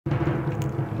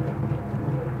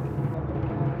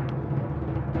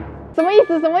什么意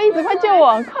思？什么意思？快救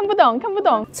我！看不懂，看不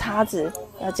懂。叉子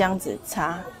要这样子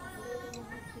插，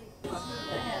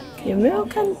有没有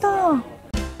看到？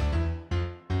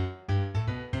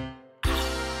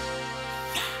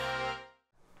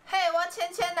嘿，我芊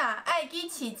芊呐，爱记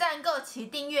起赞购、起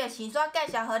订阅、洗刷介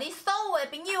绍和你所有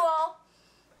的朋友哦。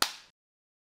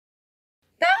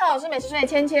大家好，我是美食帅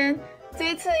芊芊。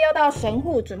这一次要到神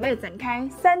户，准备展开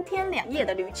3天2夜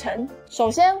的旅程。首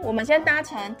先，我们先搭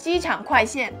乘机场快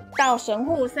线到神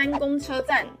户3宫车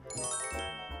站，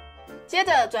接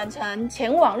着转乘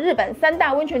前往日本3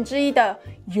大温泉之一的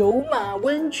有马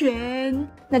温泉。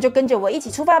那就跟着我一起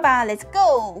出发吧 ，Let's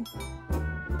go！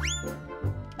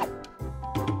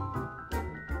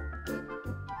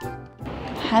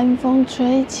 寒风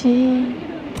吹起，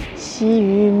细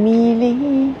雨迷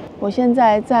离。我现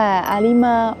在在阿里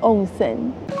马温泉。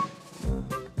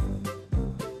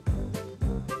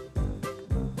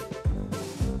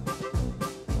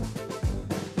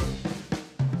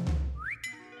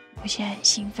我现在很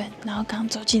兴奋，然后刚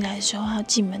走进来的时候，还有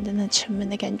进门的那城门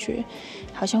的感觉，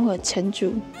好像会有城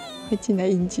主会进来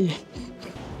迎接。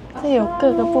这有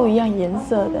各个不一样颜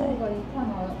色的。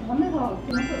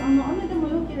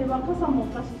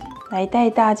来带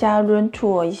大家 run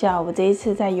tour 一下我这一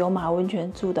次在有马温泉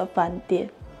住的饭店。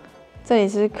这里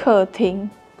是客厅，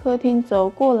客厅走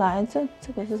过来，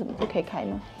这个是什么？这可以开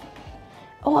吗？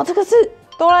哇，这个是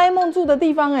哆啦 A 梦住的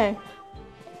地方哎！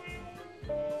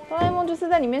哆啦 A 梦就是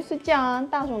在里面睡觉啊，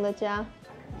大雄的家。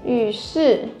浴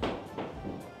室，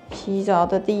洗澡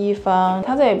的地方，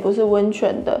它这里不是温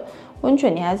泉的，温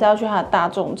泉你还是要去它的大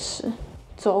众池。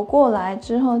走过来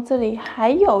之后，这里还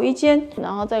有一间，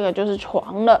然后这个就是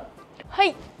床了。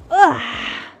嘿，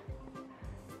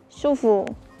舒服。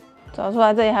走出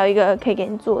来这里还有一个可以给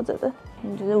你坐着的，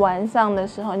你就是晚上的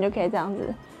时候你就可以这样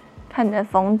子看着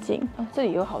风景。哦，这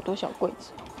里有好多小柜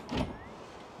子。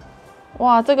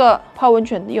哇，这个泡温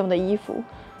泉用的衣服，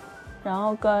然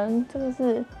后跟这个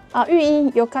是浴衣，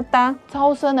有咔哒，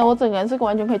超深的，我整个人是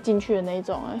完全可以进去的那一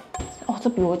种哎。哦，这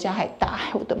比我家还大，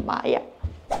我的妈呀！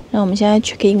那我们现在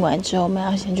check in 完之后，我们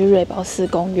要先去瑞宝寺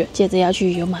公园，接着要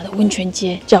去有马的温泉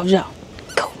街绕绕。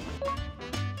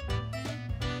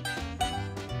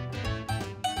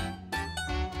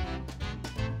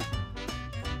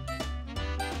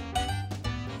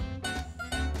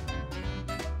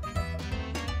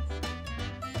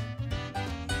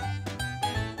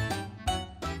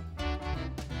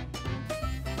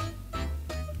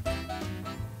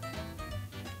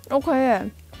OK 耶，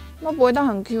那不会到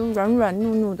很 Q， 软软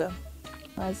糯糯的。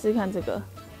我来试试看这个，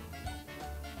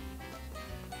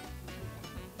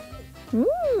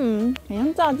很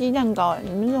像炸鸡蛋糕哎，里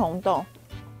面是红豆。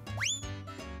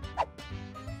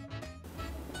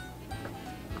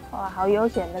哇，好悠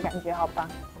闲的感觉，好棒！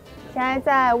现在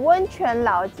在温泉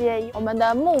老街，我们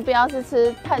的目标是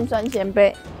吃碳酸鲜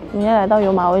贝。我们现在来到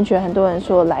有马温泉，很多人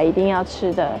说来一定要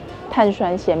吃的碳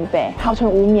酸鲜贝，号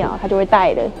称5秒它就会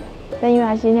带的。但因为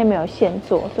它今天没有现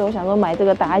做，所以我想说买这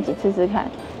个大家一起吃吃看。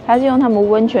它是用他们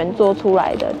温泉做出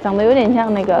来的，长得有点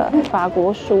像那个法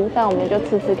国酥，但我们就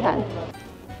吃吃看。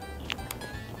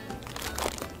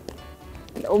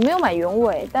我没有买原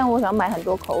味，但我想买很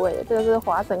多口味的，这个是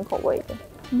花生口味的。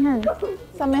你看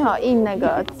上面还有印那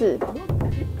个字。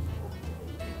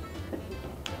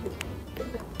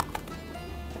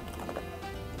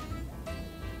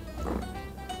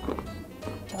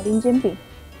小林煎饼。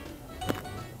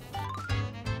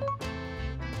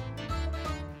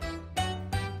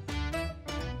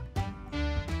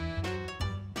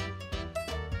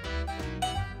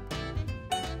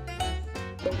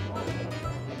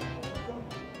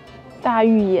大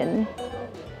预言，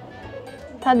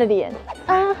他的脸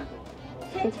啊！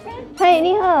嘿，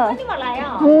你好，你冇来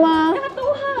啊？吗？那都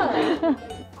好。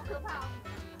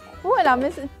不会啦，没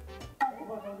事。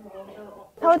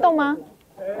它会动吗？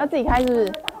要自己开是不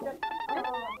是？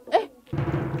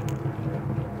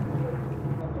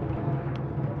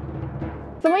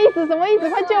什么意思？什么意思？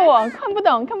快救我！看不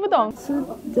懂，看不懂。是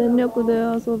全力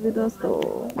で遊び出す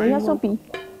と。等一下，手笔。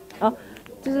啊，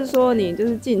就是说你就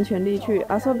是尽全力去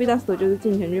遊び出すと，就是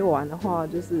尽全力玩的话，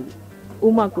就是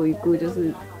うまくいく，就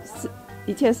是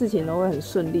一切事情都会很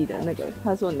顺利的那个。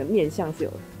他说你的面相是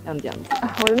有像这样子。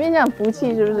我的面相很福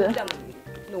气是不是？这样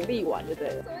努力玩就对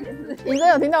了。你真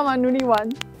有听到吗？努力玩。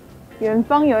远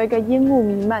方有一个烟雾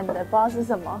弥漫的，不知道是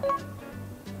什么。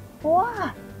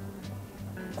哇！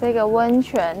这个温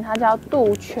泉它叫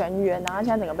渡泉园，然后现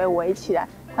在整个被围起来。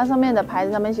它上面的牌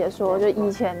子上面写说，就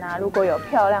以前啊，如果有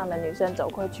漂亮的女生走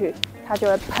过去，它就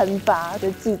会喷发，就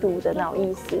嫉妒的那种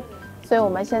意思。所以我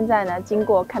们现在呢，经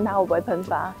过看它会不会喷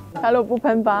发。它如果不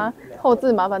喷发，后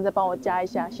置麻烦再帮我加一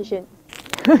下，谢谢你。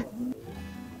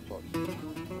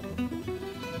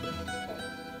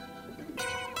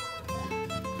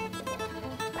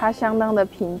它相当的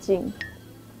平静。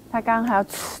它刚刚还有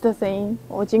吃的声音，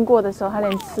我经过的时候，它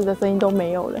连吃的声音都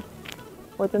没有了，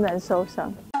我真的很受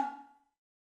伤。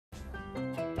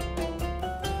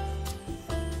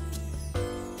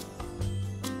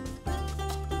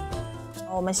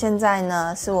我们现在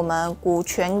呢，是我们古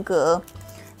泉阁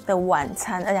的晚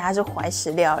餐，而且它是怀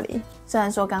石料理。虽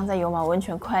然说刚在有马温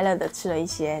泉快乐的吃了一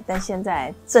些，但现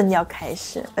在正要开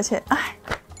始，而且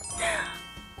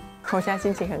我现在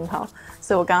心情很好，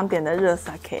所以我刚刚点的热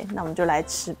sake， 那我们就来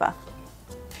吃吧。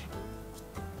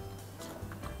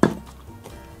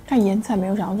看盐菜没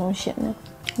有想象中咸呢，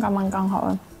刚好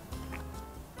了。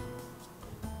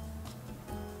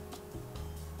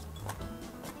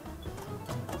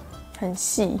很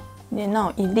细，连那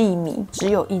种1粒米，只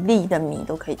有1粒的米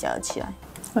都可以夹得起来。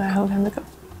我来喝看这个，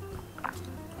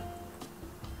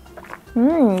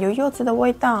有柚子的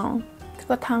味道，这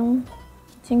个汤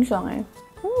清爽哎，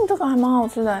这个还蛮好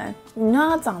吃的哎。你看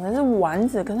它长得是丸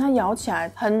子，可是它咬起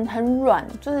来很软，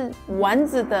就是丸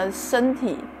子的身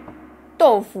体，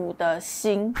豆腐的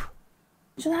心，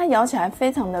就是它咬起来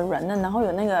非常的软嫩，然后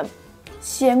有那个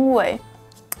鲜味。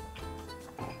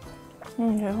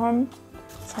喜欢。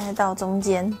现在到中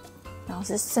间，然后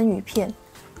是生鱼片，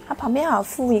它旁边还有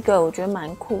附一个我觉得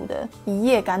蛮酷的一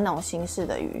夜干那种形式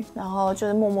的鱼，然后就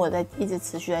是默默的在一直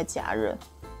持续在加热，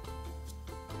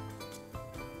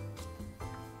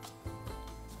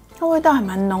它味道还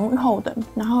蛮浓厚的，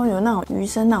然后有那种鱼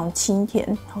生那种清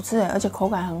甜，好吃耶，而且口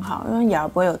感很好，因为咬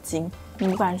不会有筋。你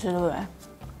不敢吃对不对？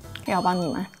要我帮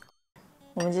你买。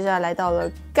我们接下来到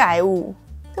了盖物，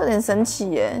这有点神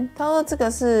奇耶。他说这个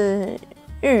是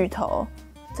芋头。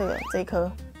这一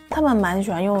颗，他们蛮喜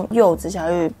欢用柚子下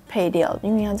去配料的，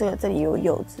因为它这里有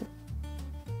柚子。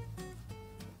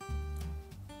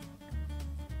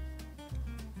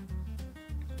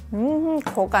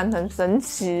口感很神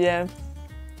奇耶，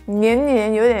黏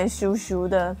黏有点酥酥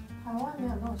的。台湾没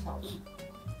有那种小芋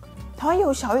头，台湾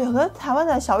有小芋头，可是台湾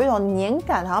的小芋头黏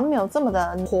感好像没有这么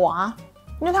的滑，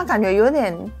因为它感觉有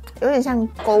点像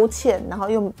勾芡，然后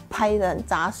又拍得很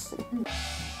扎实。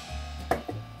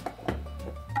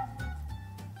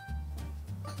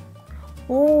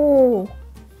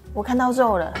我看到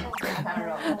肉了。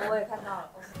我也看到了。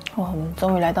我们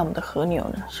终于来到我们的和牛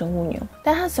了，神户牛。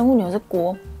但它神户牛是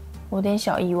锅，我有点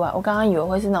小意外。我刚刚以为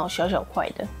会是那种小小块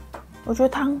的。我觉得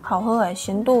汤好喝哎，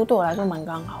咸度对我来说蛮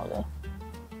刚好的。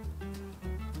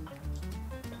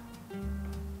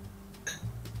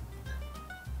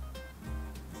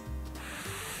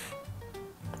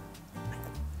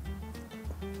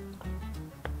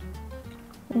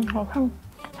好看。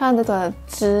它这个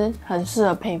汁很适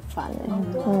合配饭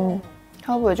哎，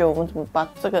他会不会觉得我们怎么把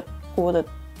这个锅的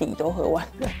底都喝完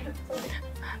了？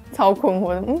超困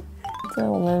惑的。这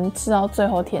我们吃到最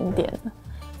后甜点了，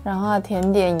然后它的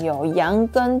甜点有羊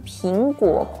羹、苹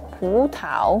果、葡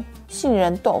萄、杏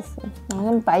仁豆腐，然后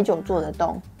跟白酒做的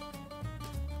冻。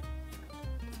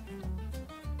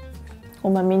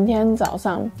我们明天早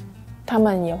上他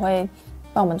们也会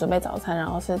帮我们准备早餐，然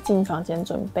后是进房间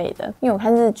准备的。因为我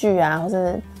看日剧啊，或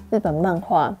是日本漫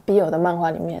画、BL 的漫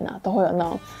画里面啊，都会有那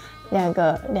种两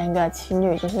个情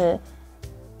侣，就是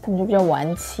他们就比较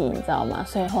晚起，你知道吗？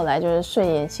所以后来就是睡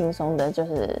眼惺忪的，就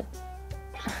是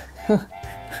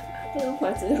这跟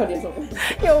怀石料理有什么关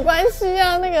系？有关系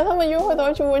啊。那个他们约会都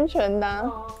会去温泉的啊。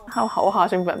好，我好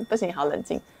兴奋，不行，好冷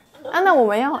静啊。那我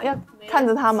们要看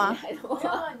着他吗？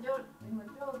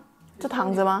就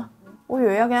躺着吗？我以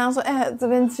为要跟他说，这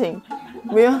边请，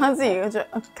不用，他自己就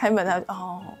开门，他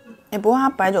就不过他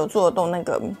白酒做的冻，那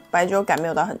个白酒感没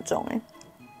有到很重，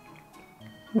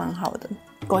蛮好的。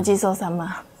国际寿山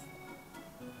嘛，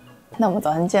那我们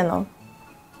早餐见喽，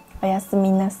おやす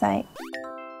みなさい。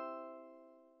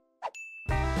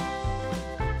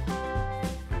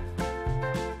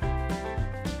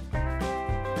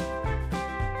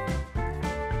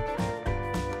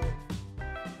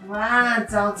哇，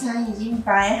早餐已经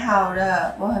摆好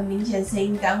了，我很明显声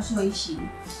音刚睡醒。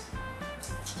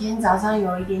今天早上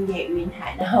有一点点晕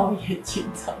海，然后眼睛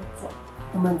肿肿。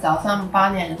我们早上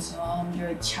8点的时候，他们就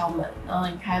会敲门，然后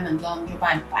你开门之后，他们就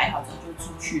把你摆好之后就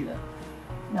出去了，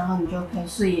然后你就可以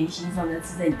睡眼惺忪的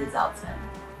吃着你的早餐。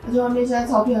而且外面现在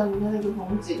超漂亮，你看那个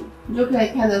风景，你就可以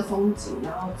看着风景，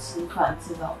然后吃饭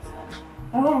吃早餐。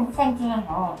然后饭真的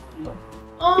好好吃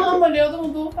哦。他们留这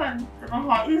么多饭，怎么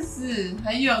好意思？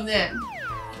还有呢。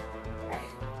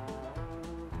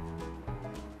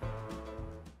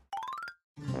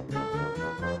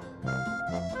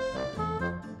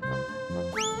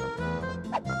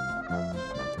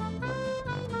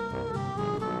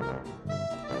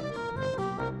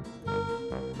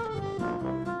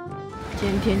今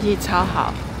天天气超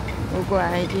好，我果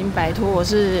然已经摆脱我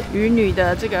是渔女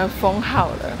的这个封号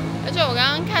了。而且我刚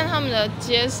刚看他们的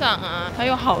街上啊，还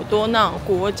有好多那种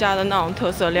国家的那种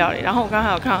特色料理。然后我刚刚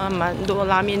还有看到蛮多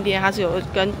拉面店，它是有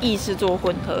跟意式做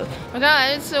混合。我刚刚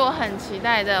来去吃我很期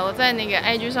待的，我在那个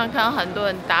IG 上看到很多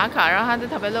人打卡，然后它在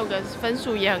台北 log 分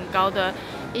数也很高的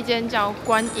一间叫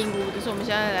观音屋，就是我们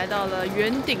现在来到了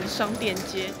圆顶商店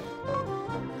街。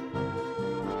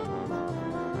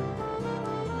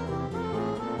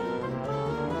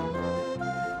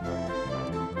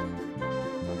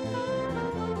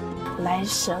来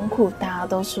神户，大家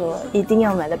都说一定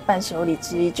要买的伴手礼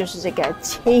之一就是这个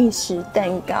cheese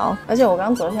蛋糕。而且我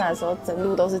刚走下来的时候，整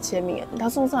路都是签名。他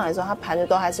送上来的时候，他盘子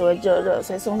都还是会热热，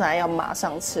所以送上来要马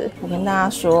上吃。我跟大家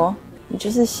说，你就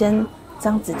是先这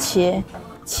样子切，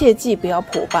切记不要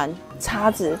破半，叉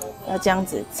子要这样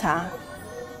子插。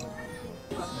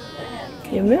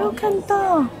有没有看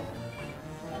到？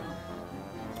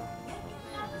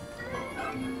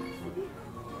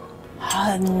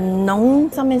很浓，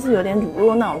上面是有点乳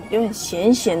酪那种，有点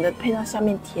咸咸的，配到下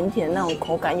面甜甜的那种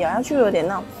口感，咬下去有点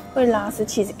那种会拉丝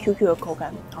cheese QQ 的口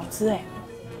感，好吃哎！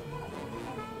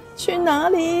去哪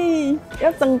里？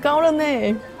要长高了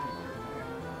呢！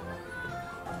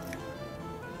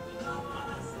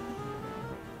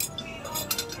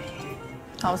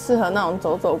好适合那种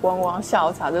走走逛逛，下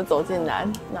午茶就走进来，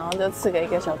然后就吃个一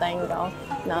个小蛋糕，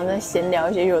然后再闲聊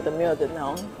一些有的没有的那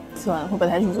种。吃完会不会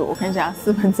太清楚？我看一下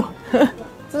，4分钟。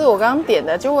这是我刚刚点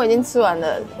的，结果我已经吃完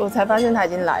了，我才发现它已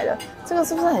经来了。这个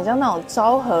是不是很像那种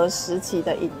昭和时期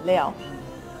的饮料？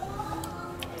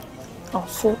哦，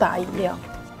苏打饮料。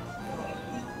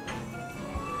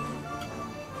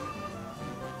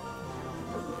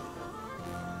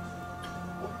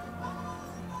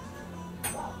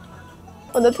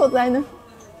我的拓哉呢？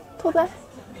拓哉。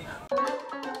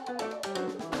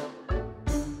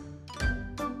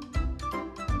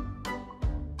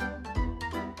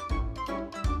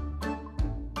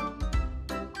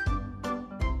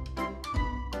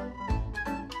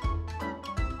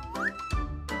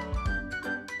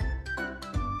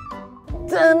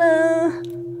真的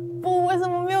不，为什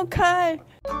么没有开？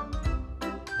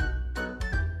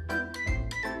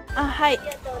啊嗨，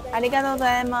ありがとうご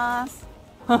ざいます。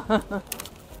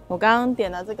我刚刚点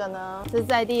的这个呢，是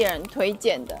在地人推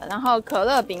荐的，然后可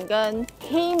乐饼跟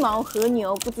黑毛和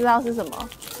牛，不知道是什么，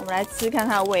我们来吃看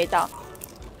它的味道。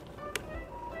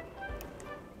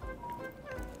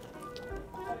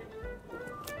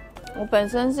我本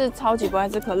身是超级不爱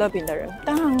吃可乐饼的人，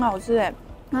但它很好吃哎。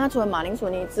那它除了马铃薯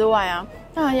泥之外啊，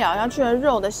它咬下去的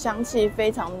肉的香气非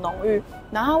常浓郁，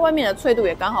然后它外面的脆度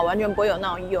也刚好，完全不会有那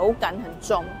种油感很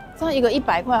重。这样一个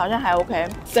100块好像还 OK。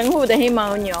神户的黑毛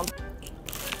和牛，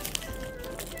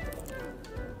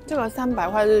这个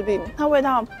300块日币，它味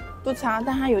道不差，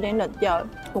但它有点冷掉了。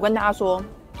我跟大家说，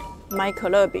买可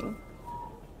乐饼。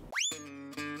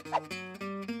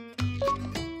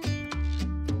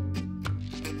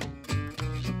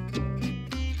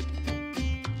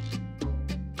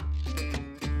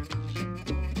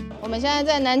我们现在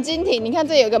在南京町，你看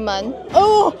这有个门，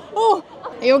哦哦，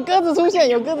有鸽子出现，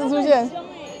有鸽子出现。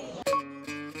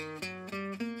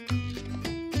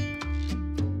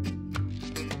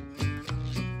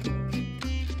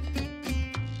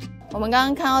我们刚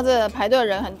刚看到这个排队的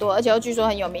人很多，而且又据说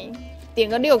很有名，点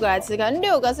个6个来吃，可能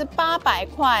6个是800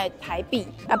块台币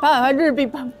啊，800块日币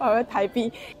，800块台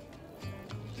币。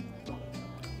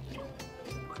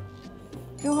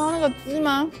有看到那个汁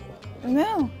吗？有没有？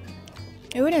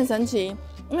有一点神奇，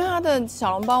因为它的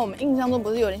小笼包我们印象中不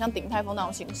是有点像鼎泰丰那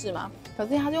种形式吗？可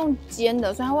是它是用煎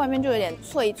的，所以它外面就有点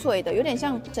脆脆的，有点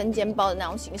像生煎包的那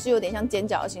种形式，有点像煎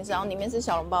饺的形式，然后里面是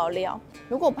小笼包的料。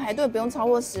如果排队不用超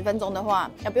过10分钟的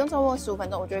话，不用超过15分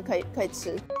钟，我觉得可以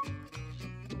吃。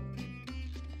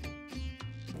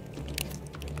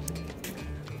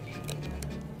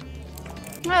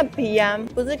它的皮啊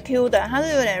不是 Q 的，它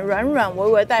是有点软软微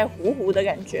微带糊糊的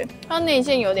感觉，它内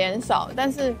馅有点少，但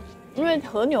是因为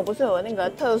和牛不是有那个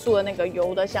特殊的那个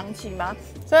油的香气吗？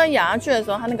所以咬下去的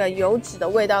时候，它那个油脂的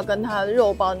味道跟它的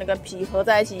肉包那个皮合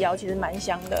在一起咬，其实蛮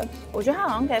香的。我觉得它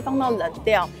好像可以放到冷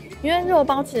掉，因为肉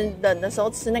包其实冷的时候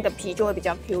吃那个皮就会比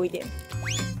较 Q 一点。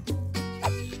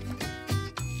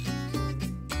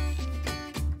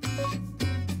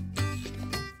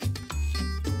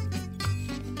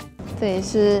这里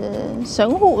是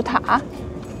神户塔，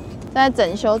在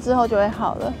整修之后就会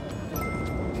好了。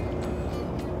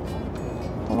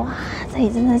哇，这里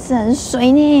真的是很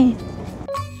水呢！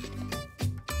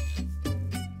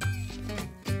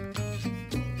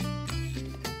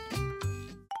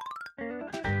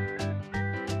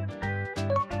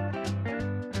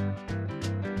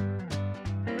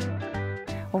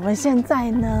我们现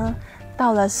在呢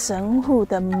到了神户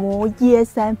的摩耶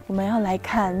山，我们要来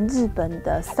看日本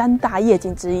的3大夜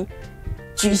景之一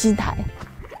菊心台。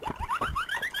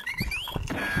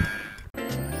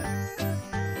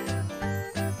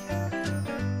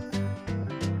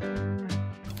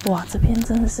哇，这边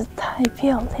真的是太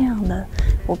漂亮了！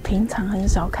我平常很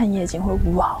少看夜景会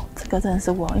哇，这个真的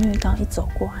是哇，因为刚刚一走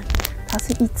过来，它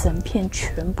是一整片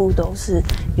全部都是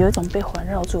有一种被环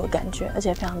绕住的感觉，而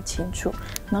且非常清楚。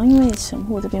然后因为神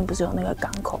户这边不是有那个港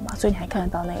口嘛，所以你还看得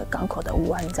到那个港口的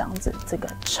湾这样子，这个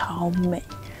超美。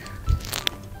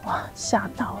哇，吓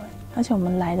到哎！而且我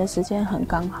们来的时间很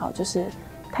刚好，就是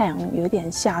太阳有点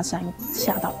下山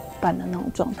下到一半的那种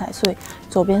状态，所以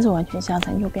左边是完全下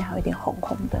山，右边还有一点红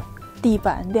红的，地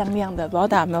板亮亮的，不知道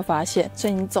大家有没有发现？所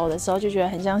以你走的时候就觉得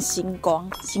很像星光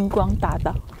大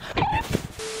道。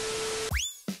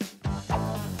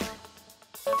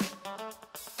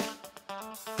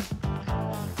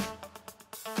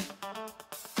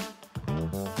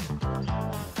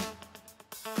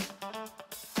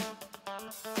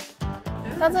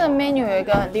它这个 menu 有一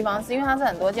个地方是因为它是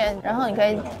很多件，然后你可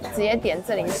以直接点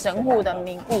这里神户的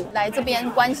名物。来这边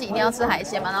关系一定要吃海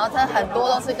鲜嘛，然后它很多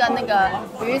都是跟那个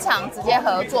渔场直接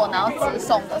合作，然后直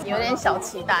送的，有点小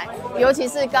期待。尤其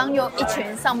是刚有一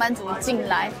群上班族进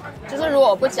来，就是如果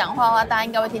我不讲话的话，大家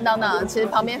应该会听到那其实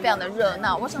旁边非常的热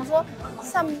闹。我想说，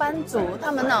上班族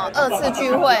他们那种2次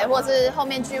聚会或是后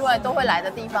面聚会都会来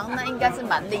的地方，那应该是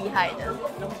蛮厉害的。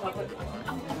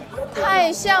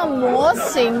太像模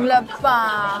型了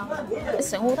吧！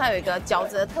神户它有一个饺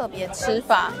子的特别吃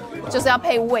法，就是要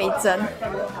配味噌。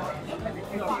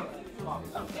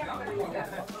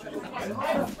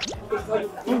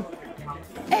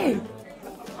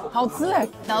好吃哎！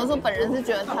然后说本人是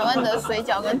觉得台湾的水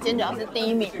饺跟煎饺是第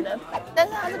1名的，但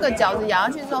是它这个饺子咬下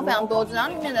去之后非常多汁，然后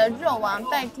里面的肉啊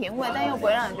带甜味，但又不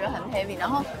会让人觉得很 heavy。然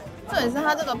后重点是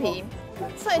它这个皮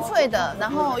脆脆的，然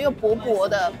后又薄薄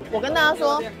的。我跟大家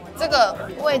说，这个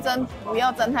味噌不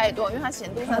要沾太多，因为它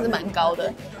咸度算是蛮高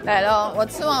的。来了，我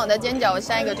吃完我的煎饺，我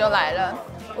下一个就来了。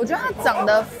我觉得它长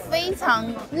得非常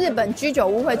日本居酒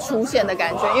屋会出现的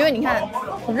感觉，因为你看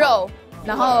肉，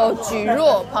然后蒟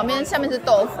蒻旁边下面是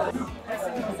豆腐。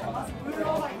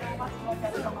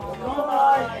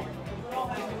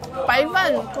白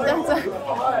饭就在这，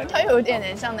它有一点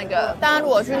点像那个，大家如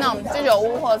果去那种居酒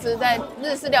屋或者是在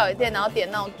日式料理店，然后点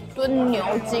那种炖牛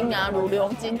筋啊、卤牛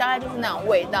筋，大概就是那种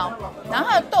味道。然后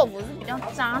它的豆腐是比较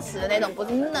扎实的那种，不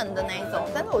是嫩的那一种，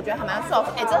但是我觉得还蛮 soft，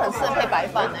 这很适合配白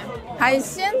饭呢。海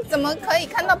鲜怎么可以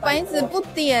看到白纸不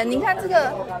点？你看这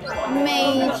个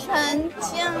美城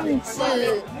酱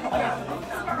汁。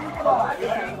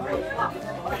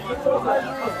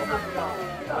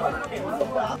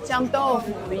像豆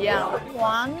腐一样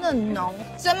滑嫩浓，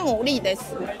真牡蛎的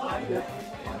丝，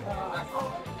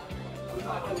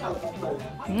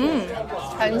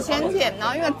很鲜甜，然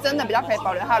后因为蒸的比较可以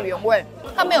保留它的原味，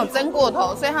它没有蒸过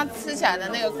头，所以它吃起来的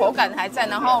那个口感还在，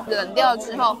然后冷掉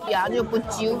之后牙就不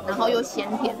揪，然后又鲜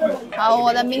甜。好，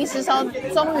我的明石烧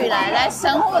终于来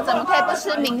神户怎么可以不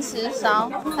吃明石烧？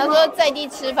他说在地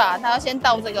吃法，他要先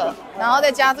倒这个，然后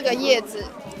再加这个叶子。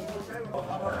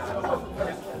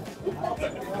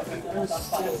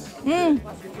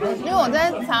因为我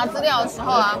在查资料的时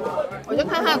候啊，我就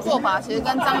看它的做法，其实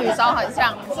跟章鱼烧很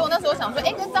像，所以我那时候想说，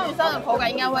跟章鱼烧的口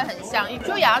感应该会很像，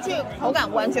就咬下去口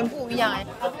感完全不一样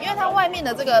因为它外面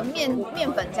的这个面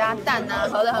粉加蛋啊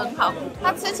合得很好，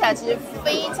它吃起来其实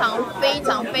非常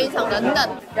的嫩，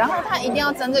然后它一定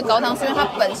要蒸这高汤，是因为它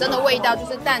本身的味道就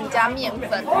是蛋加面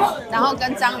粉，然后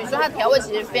跟章鱼，所以它调味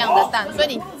其实非常的淡，所以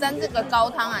你蒸这个高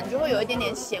汤啊，你就会有一点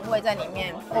点咸味在里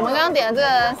面。我们刚刚点的这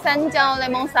个三椒雷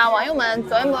蒙沙瓦，因为我们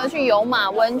昨天不是去有马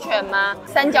温泉吗？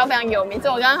三椒非常有名，所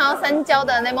以我刚刚看到三椒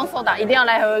的雷蒙soda一定要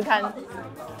来喝喝看。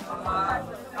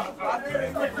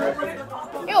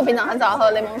因为我平常很少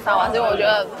喝雷蒙沙瓦，所以我觉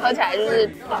得喝起来就是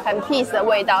很 peace 的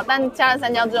味道，但加了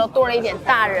三椒之后多了一点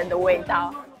大人的味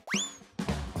道。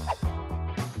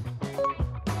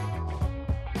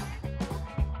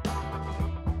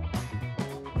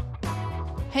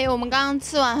嘿，我们刚刚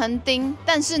吃完横丁，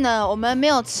但是呢，我们没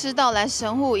有吃到来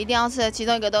神户一定要吃的其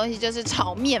中一个东西，就是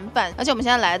炒面饭。而且我们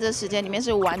现在来的这个时间里面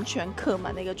是完全客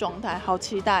满的一个状态，好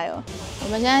期待哦！我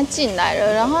们现在进来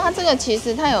了，然后它这个其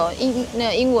实它有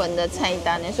英文的菜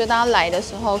单呢，所以大家来的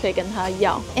时候可以跟他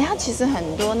要。它其实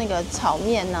很多那个炒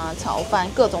面啊、炒饭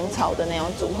各种炒的那种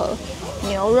组合，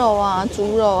牛肉啊、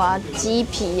猪肉啊、鸡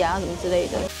皮啊什么之类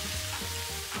的。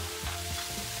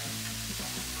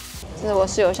这是我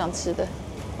室友想吃的。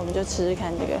我们就吃吃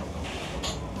看这个，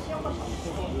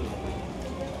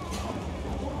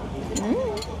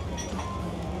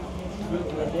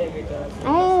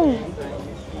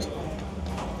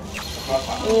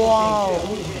哇哦！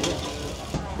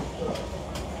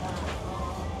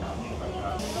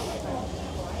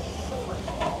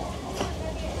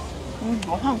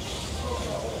好烫。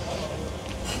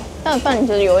它的饭其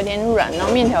实有一点软，然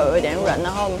后面条有一点软，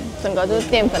然后整个就是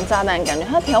淀粉炸弹的感觉。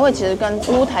它的调味其实跟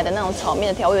乌台的那种炒面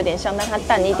的调味有点像，但它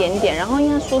淡一点点。然后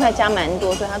因为蔬菜加蛮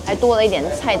多，所以它还多了一点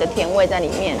菜的甜味在里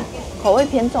面，口味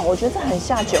偏重。我觉得这很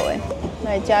下酒哎。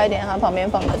来加一点它旁边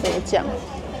放的这个酱，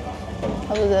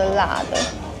它是辣的。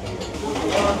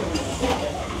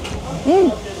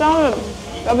这样子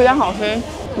有比较好吃。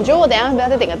你觉得我等一下要不要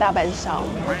再点个大阪烧？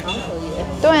好像可以。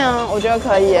对啊，我觉得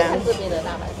可以耶。看这边的大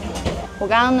阪烧。我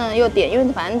刚刚呢又点，因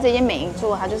为反正这间美银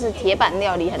座它就是铁板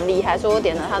料理很厉害，所以我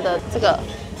点了它的这个，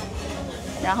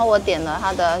然后我点了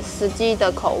它的司机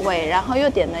的口味，然后又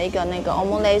点了一个那个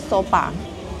omelette soba，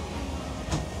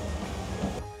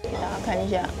 给大家看一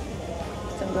下，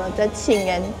整个在庆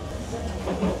恩。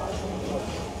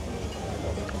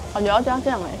哦，你要加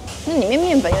酱哎，那里面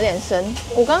面粉有点深，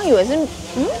我刚刚以为是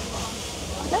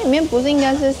那里面不是应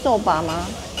该是soba吗？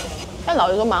但老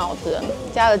实说蛮好吃的，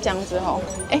加了酱之后，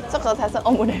这个才是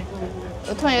欧姆雷。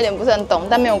我突然有点不是很懂，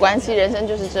但没有关系，人生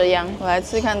就是这样。我来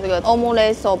吃看这个欧姆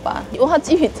雷寿吧，哇，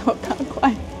鸡皮怎么赶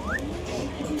快？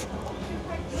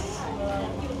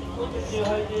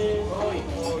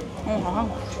好烫。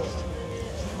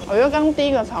我觉得刚第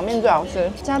一个炒面最好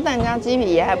吃，加蛋加鸡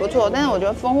皮也还不错，但是我觉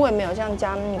得风味没有像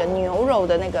加那个牛肉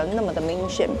的那个那么的明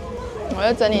显。我觉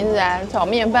得整体是来炒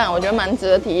面饭，我觉得蛮值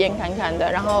得体验看看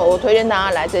的。然后我推荐大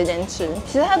家来这间吃，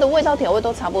其实它的味道调味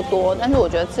都差不多，但是我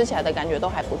觉得吃起来的感觉都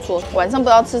还不错。晚上不知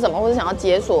道吃什么，或者想要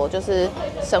解锁就是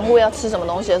神户要吃什么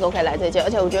东西的时候，可以来这间。而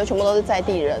且我觉得全部都是在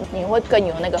地人，你会更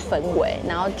有那个氛围，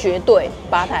然后绝对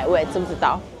吧台味，知不知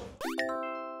道？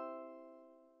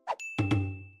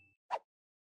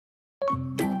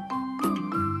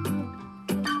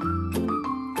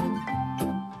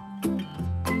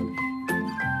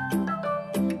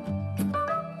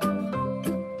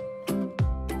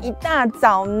一大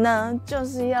早呢，就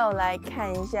是要来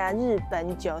看一下日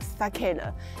本酒 sake 了。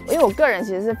因为我个人其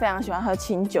实是非常喜欢喝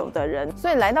清酒的人，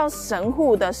所以来到神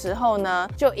户的时候呢，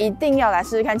就一定要来试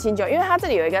试看清酒。因为它这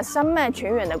里有一个山脉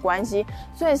泉源的关系，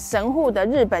所以神户的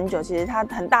日本酒其实它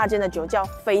很大间的酒窖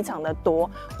非常的多。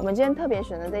我们今天特别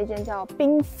选的这一间叫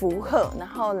冰福鹤，然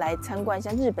后来参观一下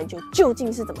日本酒究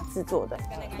竟是怎么制作的。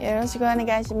よろしくお願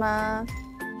いします。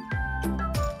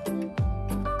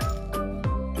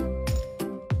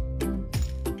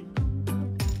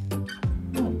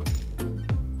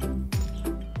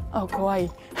哦，可愛い。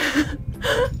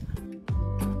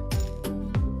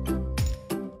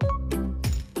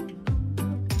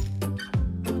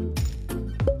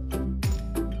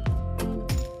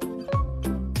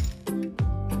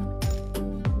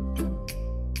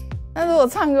但是我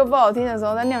唱歌不好听的时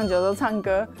候，在酿酒的时候唱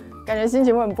歌，感觉心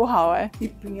情会很不好哎。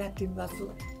1分やってみます。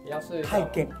安い。体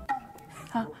験。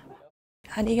好，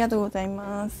ありがとうござい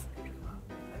ます。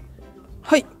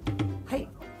はい。はい。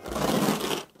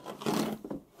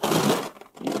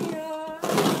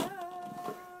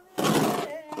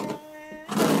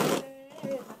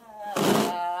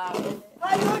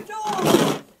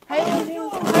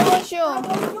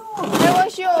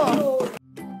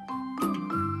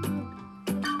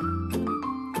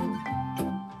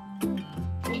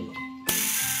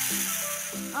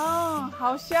哦，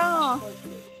好香哦！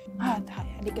啊，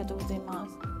ありがとうございます。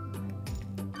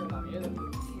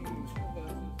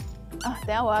啊，等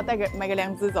一下我要买个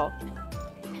2支走。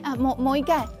啊，もう一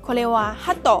回、これは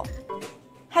ハト。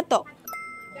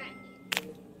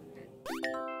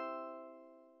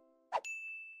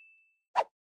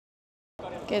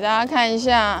给大家看一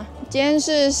下，今天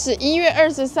是11月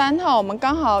23号，我们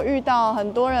刚好遇到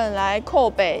很多人来扣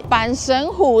北阪神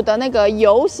虎的那个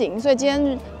游行，所以今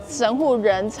天神户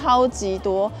人超级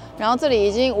多，然后这里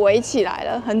已经围起来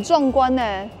了，很壮观呢，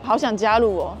好想加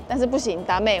入哦，但是不行，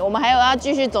达妹，我们还有要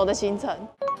继续走的行程。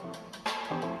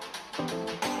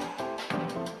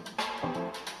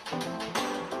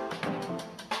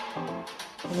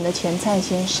我们的前菜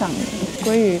先上了，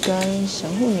鲑鱼跟神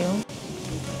户牛。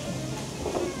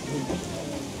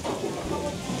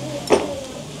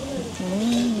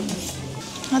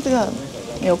它这个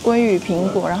有鲑鱼、苹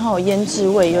果，然后有腌制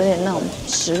味，有点那种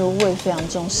食卤味非常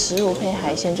重，食卤配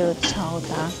海鲜就是超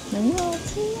搭，很好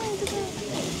吃耶这个。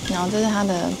然后这是它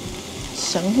的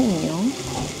神户牛，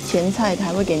前菜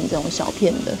它会给你这种小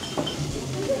片的。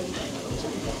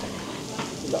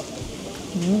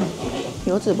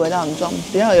油脂不会到很重，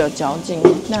比较有嚼劲，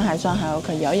但还算还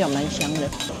OK， 咬一咬蛮香的。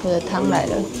这个汤来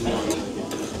了，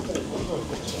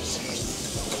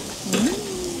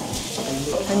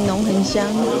很浓很香。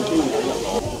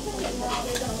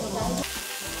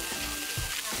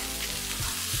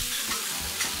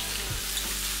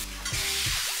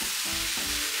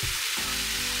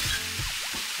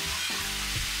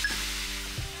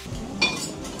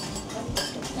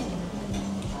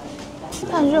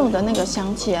它肉的那个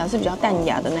香气啊是比较淡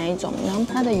雅的那一种，然后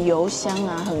它的油香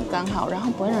啊很刚好，然后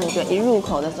不会让你觉得一入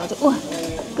口的时候就哇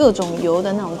各种油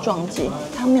的那种撞击，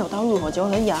它没有到入口就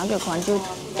很咬个款就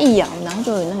一咬，然后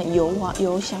就有那个油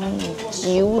香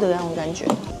油的那种感觉。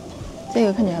这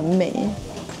个看起来很美。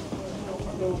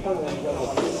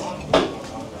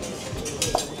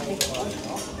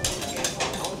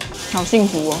好幸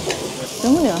福哦！神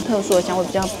户牛有特殊的香味，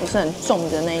比较不是很重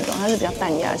的那一种，它是比较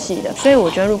淡雅系的。所以我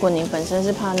觉得，如果你本身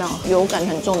是怕那种油感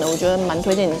很重的，我觉得蛮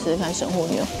推荐你试试看神户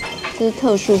牛，这是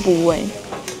特殊部位。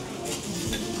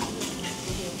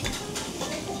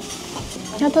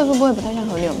它特殊部位不太像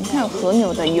和牛，它有和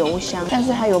牛的油香，但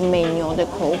是它有美牛的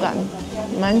口感，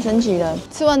蛮神奇的。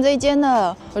吃完这一间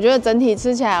了，我觉得整体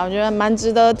吃起来，我觉得蛮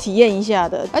值得体验一下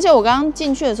的。而且我刚刚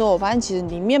进去的时候，我发现其实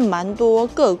里面蛮多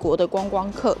各国的观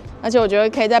光客，而且我觉得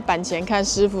可以在板前看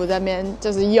师傅在那边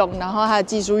就是用，然后他的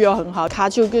技术又很好，卡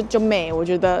丘就美，我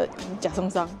觉得假送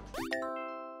上。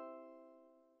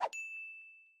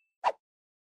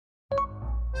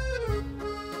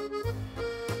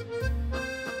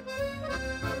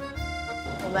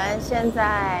我们现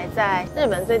在在日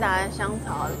本最大的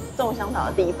种香草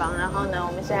的地方，然后呢，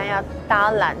我们现在要搭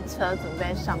缆车准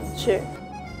备上去。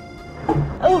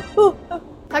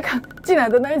他刚进来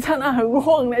的那一刹那很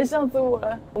晃嘞，笑死我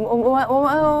了。Oh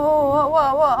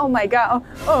my god！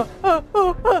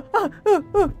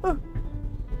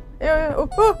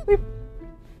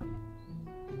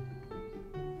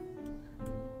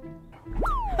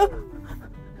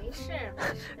 没事。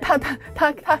他，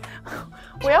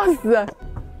我要死了。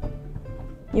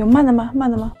有慢的吗？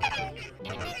慢的吗？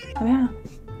怎么样？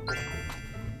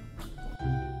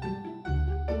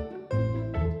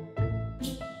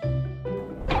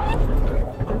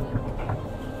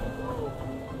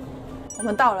我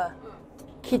们到了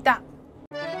Kita。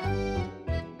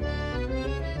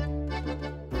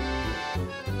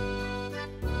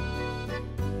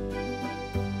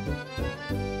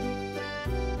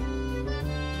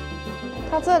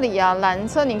它这里啊，缆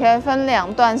车你可以分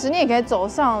2段式，你也可以走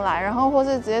上来，然后或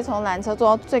是直接从缆车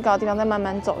坐到最高的地方，再慢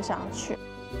慢走下去。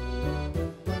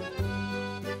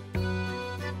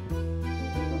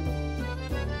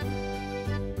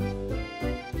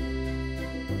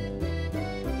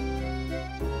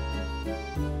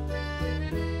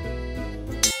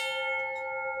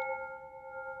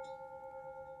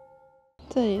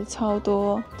这里超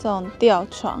多这种吊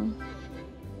床。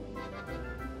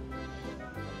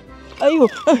哎呦，あ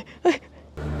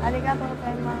りがとうご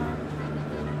ざいます。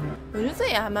我觉得这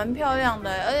也还蛮漂亮的，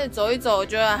而且走一走，我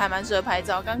觉得还蛮适合拍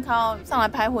照。刚看到上来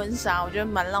拍婚纱，我觉得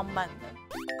蛮浪漫的。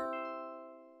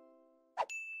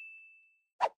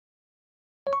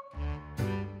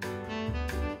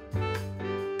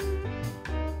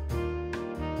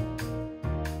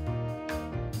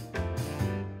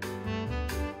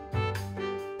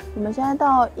我们现在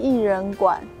到艺人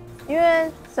馆。因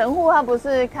为神户它不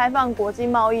是开放国际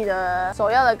贸易的首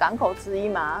要的港口之一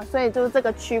嘛，所以就是这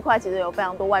个区块其实有非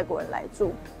常多外国人来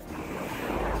住。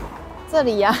这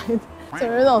里呀、怎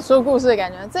么有一种说故事的感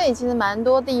觉？这里其实蛮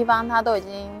多地方它都已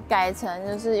经改成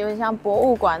就是有点像博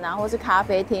物馆啊，或是咖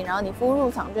啡厅，然后你付入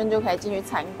场券就可以进去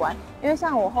参观。因为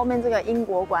像我后面这个英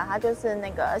国馆，它就是那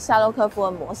个夏洛克福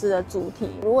尔摩斯的主题，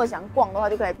如果想逛的话，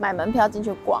就可以买门票进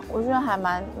去逛，我觉得还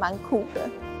蛮酷的。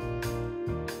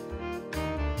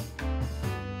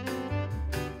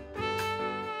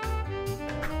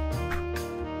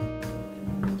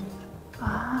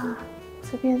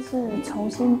这边是重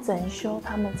新整修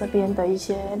他们这边的一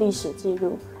些历史记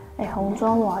录。哎，红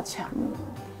砖瓦墙，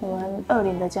我们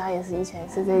20的家也是以前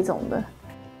是这种的。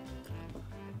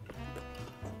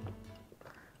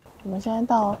我们现在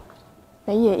到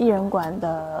北野艺人馆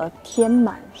的天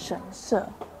满神社。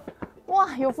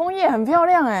哇，有枫叶，很漂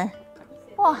亮哎！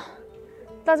哇，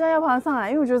大家要爬上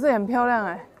来，因为我觉得这里很漂亮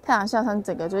哎。太阳下山，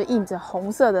整个就是映着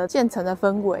红色的渐层的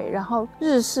氛围，然后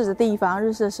日式的地方，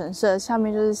日式的神社，下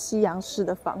面就是西洋式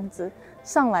的房子，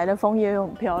上来的枫叶又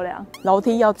很漂亮。楼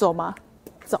梯要走吗？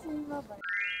走。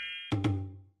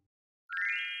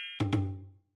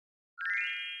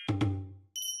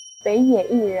北野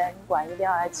艺人馆一定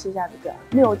要来吃一下这个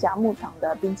6甲牧场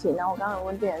的冰淇淋。然后我刚刚有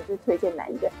问店员是推荐哪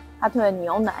一个，他推的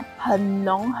牛奶很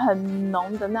浓很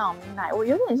浓的那种奶味，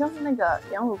有点像是那个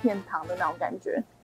羊乳片糖的那种感觉。